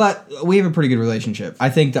 but we have a pretty good relationship. I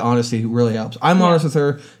think the honesty really helps. I'm honest with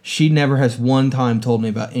her. She never has one time told me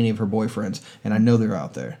about any of her boyfriends, and I know they're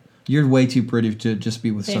out there. You're way too pretty to just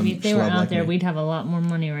be with some if they were schlub out like there, me. We'd have a lot more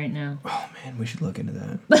money right now. Oh man, we should look into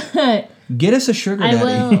that. Get us a sugar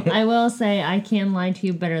daddy. I will say I can lie to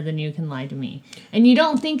you better than you can lie to me, and you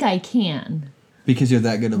don't think I can. Because you're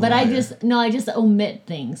that good of a liar. But I just omit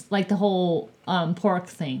things. Like the whole pork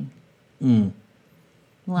thing.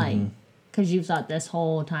 Like, because you've thought this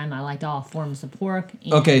whole time I liked all forms of pork.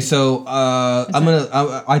 Okay, so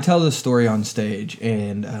I tell this story on stage,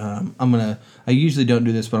 and I usually don't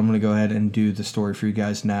do this, but I'm gonna go ahead and do the story for you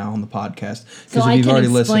guys now on the podcast. So I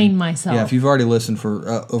can explain myself. Yeah, if you've already listened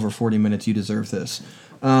for over 40 minutes, you deserve this.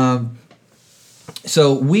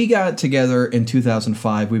 So we got together in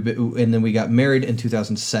 2005, and then we got married in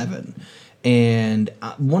 2007. And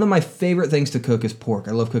one of my favorite things to cook is pork.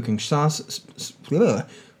 I love cooking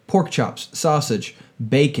pork chops, sausage,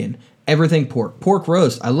 bacon, everything pork. Pork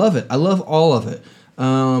roast, I love it. I love all of it.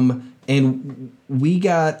 And we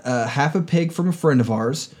got half a pig from a friend of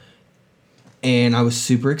ours, and I was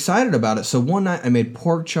super excited about it. So one night I made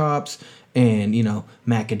pork chops and,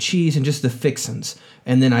 mac and cheese and just the fixins.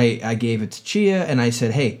 And then I gave it to Chia, and I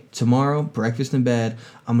said, hey, tomorrow, breakfast in bed,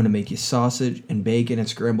 I'm going to make you sausage and bacon and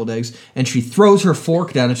scrambled eggs. And she throws her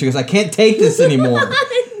fork down, and she goes, I can't take this anymore.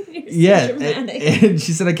 And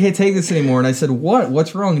she said, I can't take this anymore. And I said, what?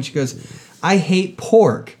 What's wrong? And she goes, I hate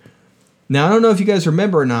pork. Now, I don't know if you guys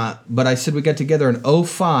remember or not, but I said we got together in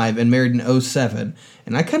 2005 and married in 2007.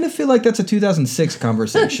 And I kind of feel like that's a 2006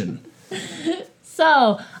 conversation.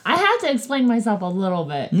 So I have to explain myself a little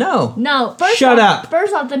bit. No. No. Shut up.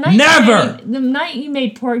 First off, the night you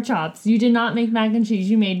made pork chops, you did not make mac and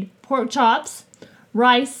cheese. You made pork chops,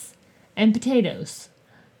 rice, and potatoes.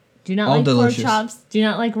 Do not All like delicious. pork chops. Do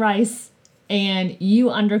not like rice. And you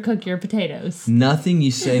undercook your potatoes. Nothing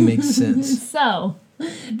you say makes sense. So,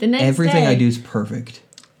 the next Everything day, I do is perfect.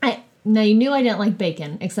 Now, you knew I didn't like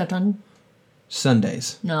bacon, except on...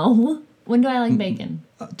 Sundays. No. When do I like bacon?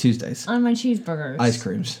 Tuesdays. On my cheeseburgers. Ice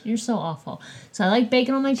creams. You're so awful. So, I like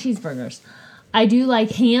bacon on my cheeseburgers. I do like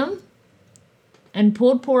ham and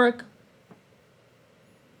pulled pork.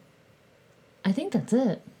 I think that's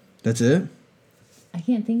it. That's it? I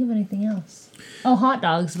can't think of anything else. Oh, hot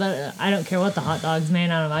dogs, but I don't care what the hot dog's made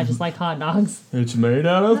out of. I just like hot dogs. It's made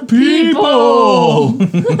out of people. You're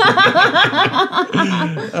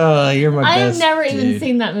my I have best. never even dude.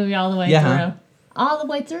 seen that movie all the way Yeah. through. All the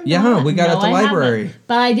way through? Yeah, No, we got it at the I library. haven't.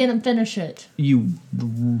 But I didn't finish it. You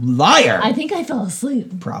liar. I think I fell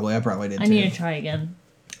asleep. I probably did I too. need to try again.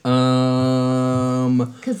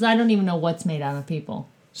 Um, Because I don't even know what's made out of people.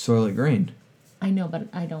 Soylent Green. I know, but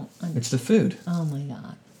I don't understand. It's the food. Oh my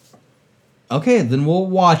god. Okay, then we'll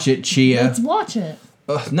watch it, Chia. Let's watch it.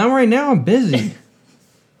 Not right now. I'm busy.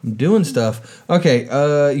 I'm doing stuff. Okay.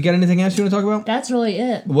 You got anything else you want to talk about? That's really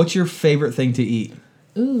it. What's your favorite thing to eat?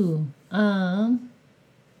 Ooh.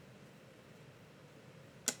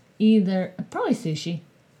 Either probably sushi.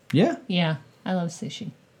 Yeah. Yeah, I love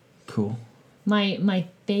sushi. Cool. My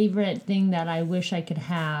favorite thing that I wish I could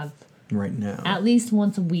have Right now. at least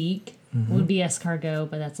once a week would be escargot,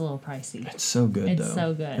 but that's a little pricey. It's so good, though. It's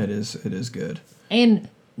so good. It is. It is good. And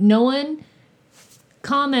no one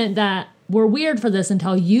comment that we're weird for this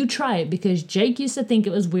until you try it, because Jake used to think it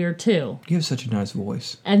was weird too. You have such a nice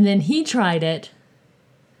voice. And then he tried it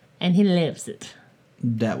and he loves it.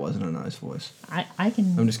 That wasn't a nice voice. I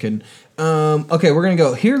can. I'm just kidding. Okay, we're gonna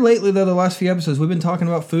go here lately. Though the last few episodes, we've been talking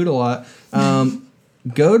about food a lot.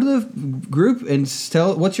 Go to the group and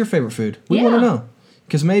tell what's your favorite food. We want to Yeah. know,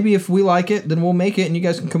 because maybe if we like it, then we'll make it, and you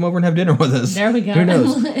guys can come over and have dinner with us. There we go. Who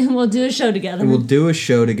knows? And we'll do a show together. We'll do a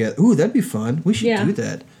show together. Ooh, that'd be fun. We should Yeah. do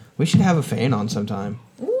that. We should have a fan on sometime.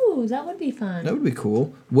 Ooh, that would be fun. That would be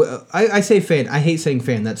cool. I say fan. I hate saying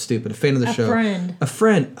fan. That's stupid. A fan of the show. friend. A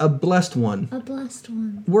friend. A blessed one. A blessed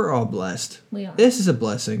one. We're all blessed. We are. This is a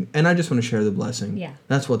blessing, and I just want to share the blessing. Yeah.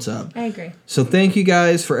 That's what's up. I agree. So thank you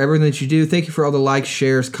guys for everything that you do. Thank you for all the likes,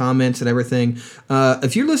 shares, comments, and everything.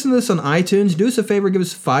 If you're listening to this on iTunes, do us a favor, give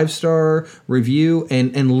us a 5-star review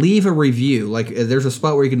and leave a review. Like there's a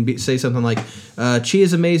spot where you can say something like, "Chi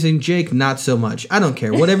is amazing, Jake not so much." I don't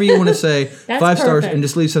care. Whatever you want to say, 5 stars, perfect. and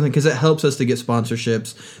just leave something, because it helps us to get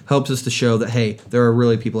sponsorships, helps us to show that hey, there are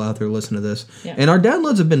really people out there listening to this, Yeah. and our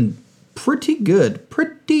downloads have been pretty good,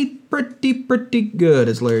 pretty good,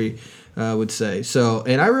 as Larry would say. So,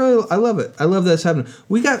 and I love it. I love that's happening.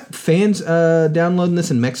 We got fans downloading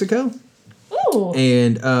this in Mexico, Ooh.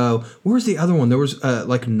 and where's the other one? There was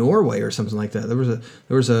like Norway or something like that.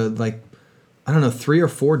 There was a like, I don't know, 3 or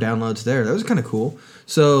 4 downloads there. That was kind of cool.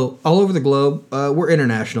 So all over the globe, we're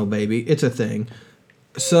international, baby. It's a thing.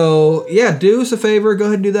 So yeah, do us a favor. Go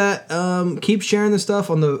ahead and do that. Keep sharing the stuff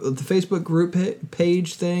on the Facebook group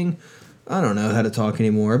page thing. I don't know how to talk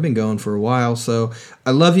anymore. I've been going for a while. So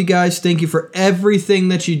I love you guys. Thank you for everything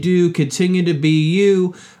that you do. Continue to be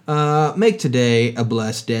you. Make today a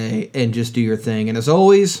blessed day and just do your thing. And as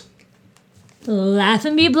always, Laugh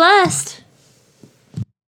and be blessed.